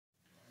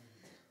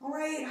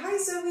right, hi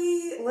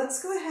Zoe.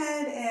 Let's go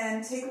ahead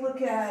and take a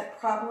look at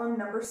problem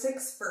number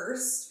 6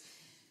 first.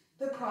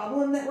 The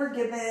problem that we're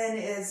given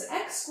is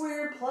x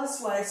squared plus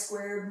y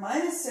squared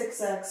minus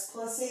 6x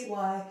plus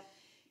 8y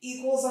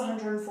equals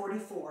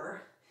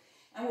 144.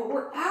 And what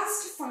we're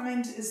asked to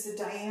find is the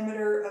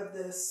diameter of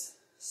this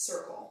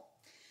circle.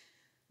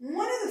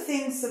 One of the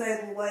things that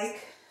I'd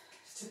like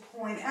to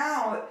point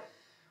out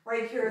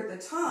right here at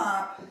the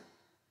top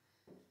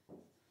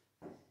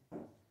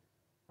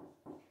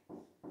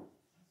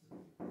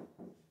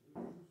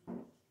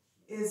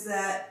is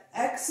that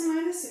x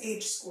minus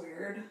h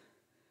squared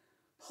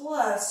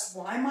plus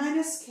y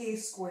minus k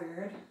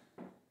squared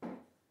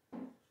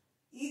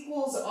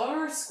equals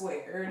r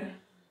squared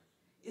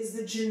is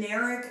the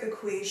generic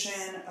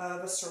equation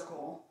of a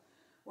circle,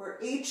 where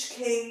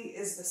hk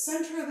is the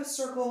center of the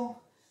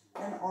circle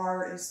and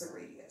r is the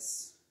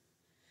radius.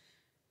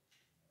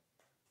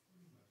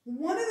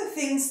 One of the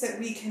things that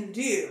we can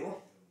do,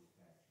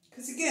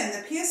 because again,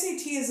 the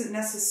PSAT isn't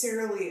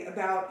necessarily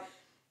about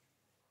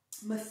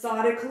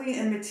methodically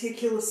and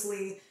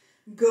meticulously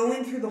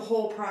going through the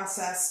whole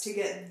process to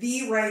get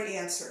the right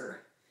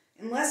answer,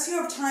 unless you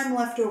have time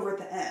left over at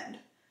the end.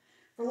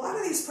 For a lot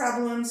of these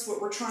problems,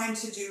 what we're trying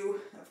to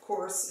do, of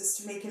course, is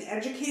to make an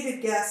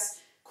educated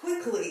guess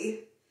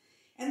quickly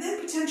and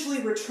then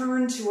potentially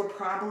return to a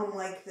problem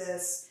like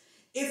this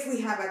if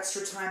we have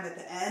extra time at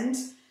the end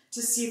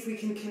to see if we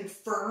can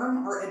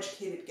confirm our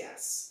educated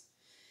guess.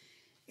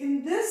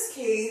 In this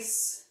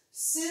case,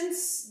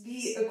 since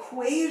the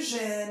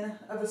equation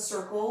of a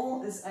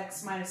circle is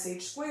x minus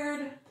h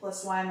squared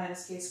plus y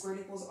minus k squared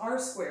equals r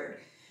squared,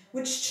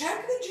 which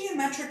check the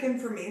geometric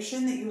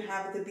information that you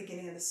have at the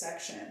beginning of the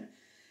section.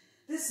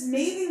 This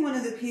may be one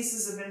of the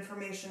pieces of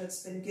information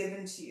that's been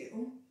given to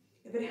you.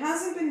 If it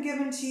hasn't been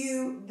given to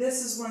you,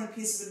 this is one of the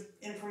pieces of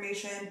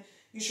information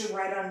you should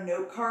write on a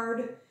note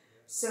card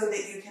so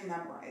that you can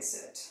memorize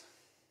it.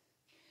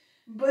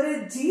 But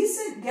a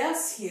decent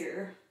guess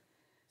here,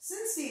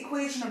 since the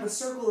equation of a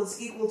circle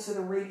is equal to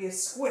the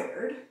radius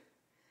squared,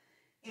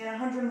 and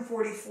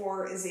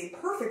 144 is a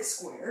perfect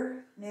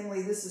square,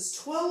 namely this is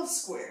 12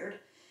 squared,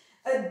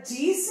 a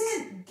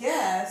decent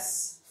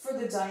guess for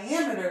the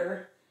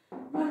diameter,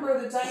 remember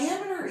the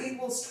diameter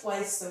equals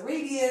twice the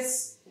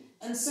radius,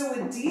 and so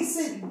a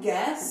decent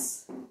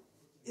guess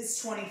is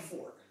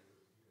 24.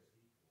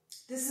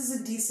 This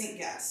is a decent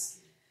guess.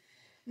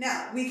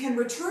 Now, we can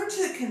return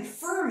to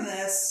confirm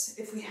this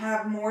if we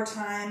have more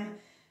time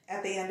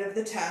at the end of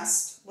the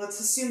test. Let's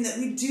assume that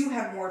we do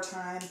have more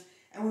time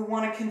and we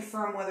want to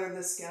confirm whether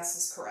this guess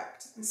is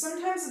correct. And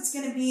sometimes it's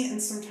going to be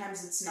and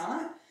sometimes it's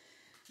not,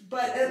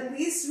 but at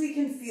least we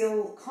can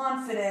feel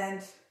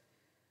confident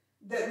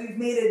that we've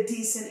made a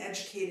decent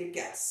educated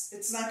guess.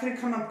 It's not going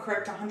to come up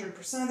correct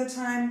 100% of the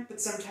time, but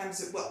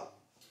sometimes it will.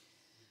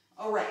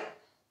 All right,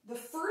 the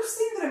first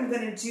thing that I'm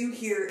going to do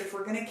here, if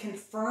we're going to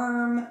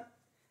confirm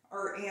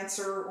our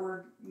answer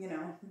or,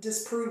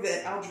 disprove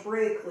it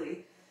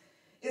algebraically,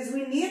 is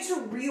we need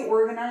to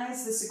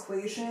reorganize this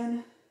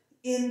equation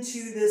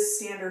into this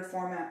standard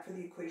format for the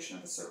equation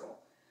of a circle,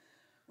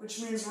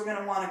 which means we're going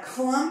to want to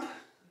clump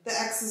the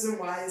x's and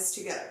y's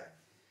together.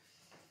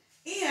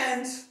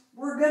 And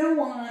we're going to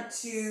want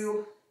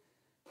to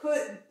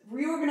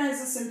reorganize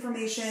this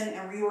information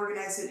and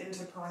reorganize it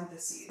into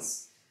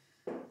parentheses.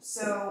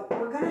 So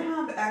we're going to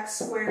have x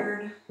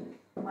squared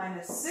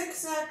minus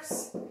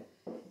 6x,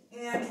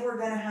 and we're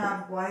going to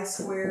have y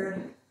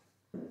squared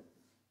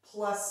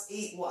plus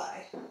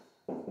 8y.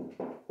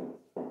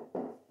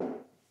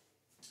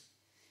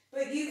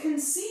 But you can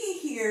see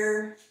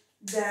here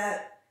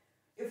that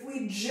if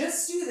we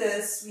just do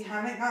this, we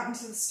haven't gotten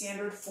to the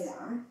standard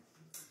form.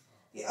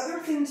 The other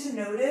thing to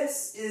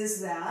notice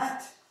is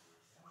that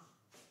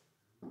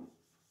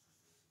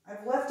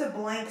I've left a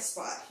blank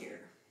spot here.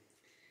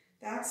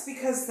 That's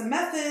because the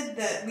method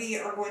that we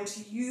are going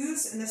to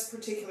use in this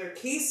particular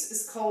case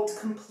is called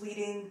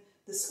completing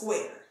the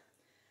square.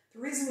 The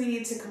reason we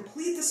need to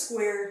complete the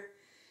square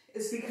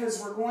is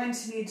because we're going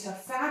to need to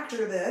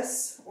factor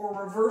this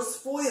or reverse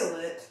FOIL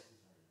it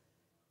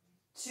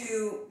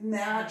to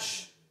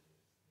match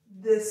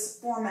this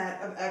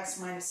format of x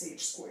minus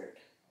h squared.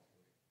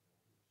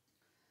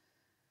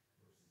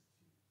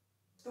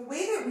 The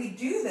way that we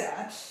do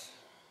that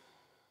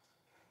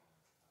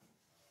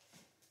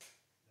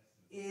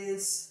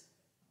is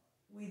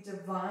we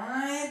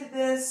divide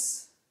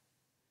this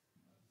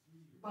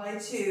by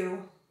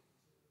 2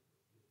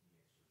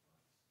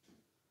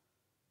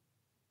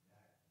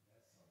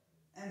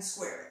 and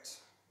square it.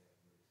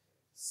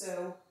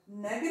 So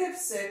negative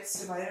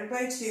 6 divided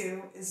by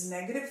 2 is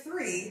negative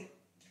 3.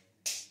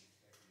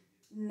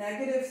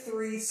 Negative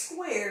 3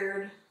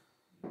 squared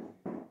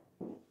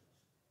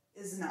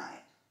is 9.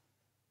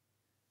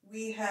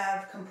 We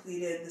have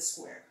completed the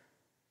square.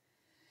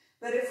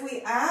 But if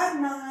we add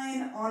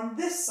 9 on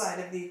this side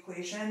of the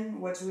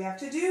equation, what do we have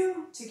to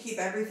do to keep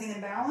everything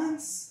in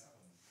balance?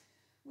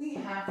 We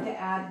have to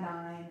add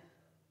 9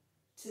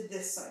 to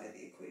this side of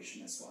the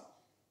equation as well.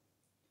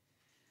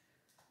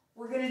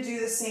 We're going to do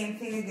the same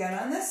thing again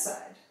on this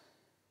side.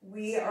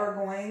 we are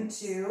going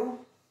to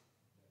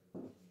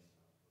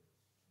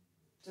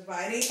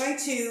divide 8 by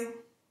 2,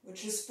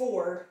 which is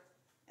 4,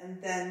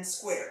 and then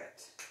square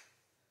it.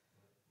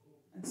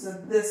 And so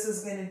this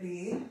is going to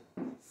be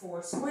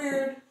 4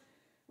 squared,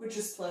 which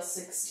is plus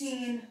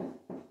 16.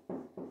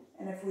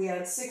 And if we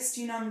add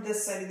 16 on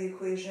this side of the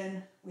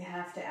equation, we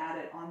have to add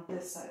it on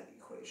this side of the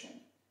equation.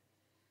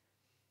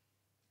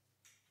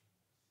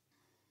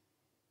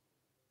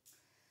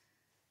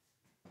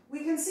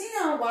 We can see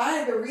now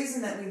why the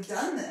reason that we've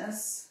done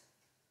this.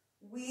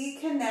 We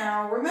can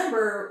now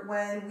remember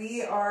when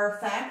we are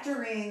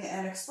factoring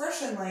an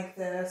expression like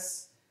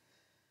this,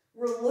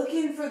 we're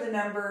looking for the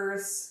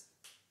numbers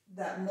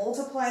that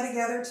multiply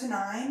together to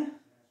 9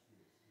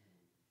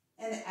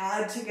 and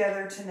add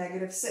together to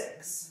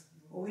 -6.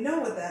 Well, we know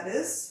what that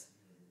is.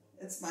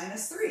 It's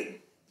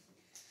 -3.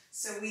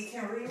 So we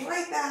can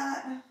rewrite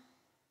that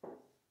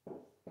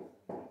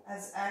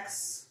as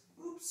x,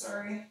 oops,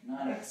 sorry,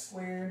 not x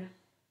squared,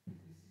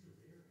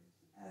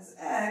 as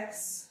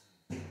x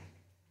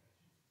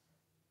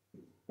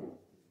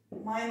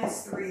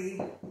minus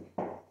 3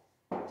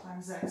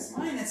 times x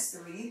minus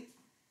 3.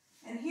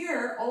 And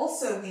here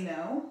also we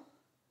know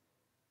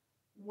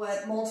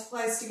what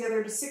multiplies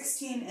together to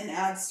 16 and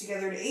adds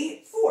together to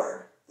 8?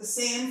 4. The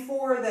same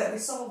 4 that we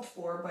solved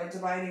for by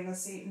dividing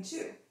this 8 in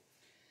 2.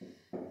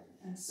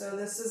 And so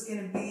this is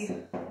going to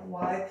be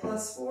y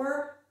plus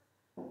 4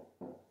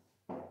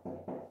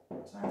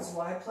 times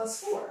y plus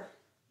 4.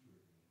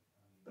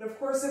 But of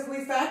course, if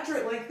we factor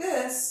it like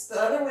this, the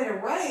other way to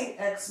write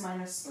x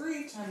minus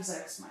 3 times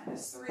x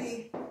minus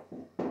 3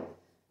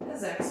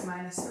 is x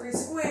minus 3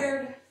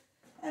 squared.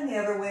 And the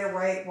other way to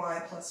write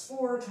y plus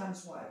 4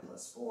 times y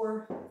plus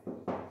 4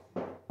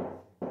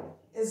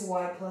 is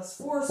y plus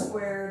 4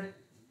 squared.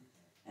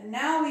 And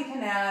now we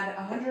can add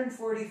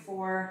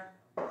 144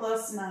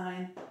 plus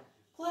 9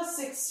 plus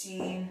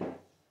 16.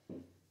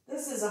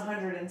 This is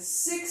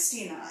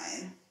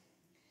 169.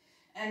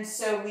 And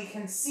so we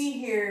can see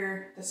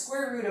here the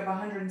square root of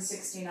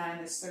 169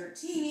 is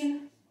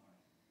 13.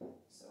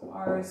 So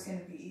r is going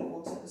to be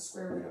equal to the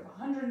square root of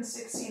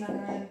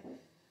 169,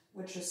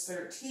 which is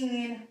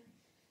 13.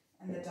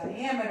 And the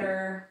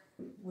diameter,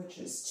 which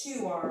is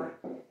 2r,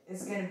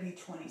 is going to be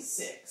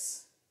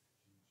 26.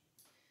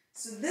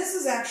 So this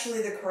is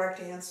actually the correct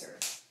answer.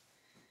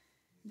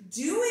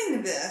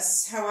 Doing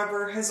this,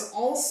 however, has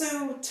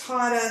also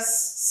taught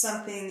us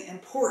something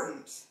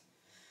important,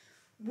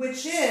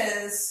 which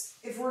is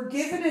if we're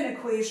given an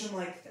equation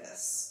like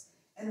this,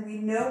 and we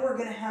know we're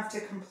going to have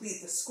to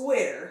complete the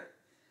square,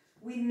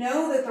 we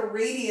know that the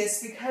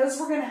radius, because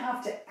we're going to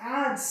have to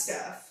add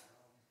stuff,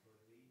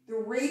 the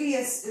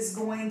radius is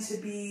going to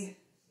be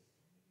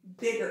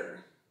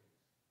bigger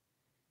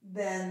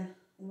than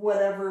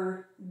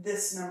whatever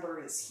this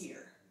number is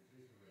here.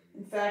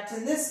 In fact,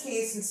 in this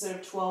case, instead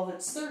of 12,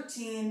 it's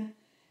 13,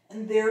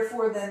 and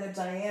therefore then the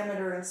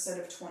diameter instead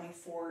of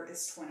 24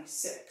 is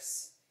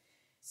 26.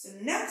 So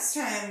next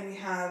time we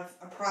have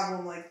a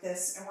problem like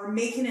this and we're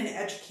making an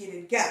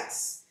educated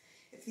guess,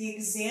 if the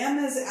exam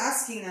is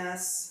asking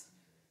us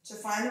to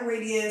find the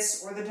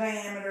radius or the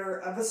diameter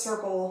of a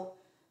circle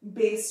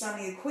based on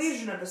the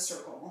equation of a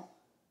circle,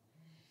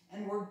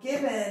 and we're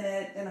given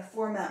it in a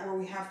format where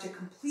we have to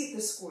complete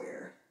the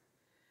square,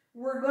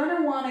 we're going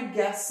to want to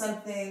guess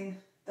something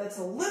that's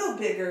a little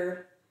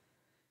bigger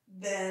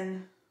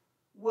than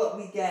what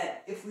we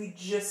get if we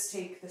just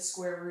take the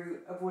square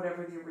root of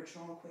whatever the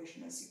original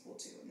equation is equal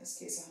to, in this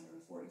case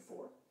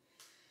 144.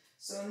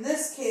 So in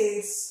this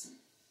case,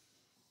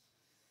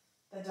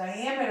 the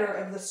diameter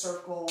of the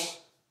circle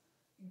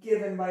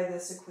given by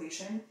this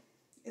equation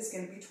is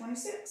going to be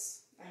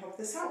 26. I hope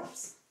this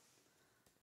helps.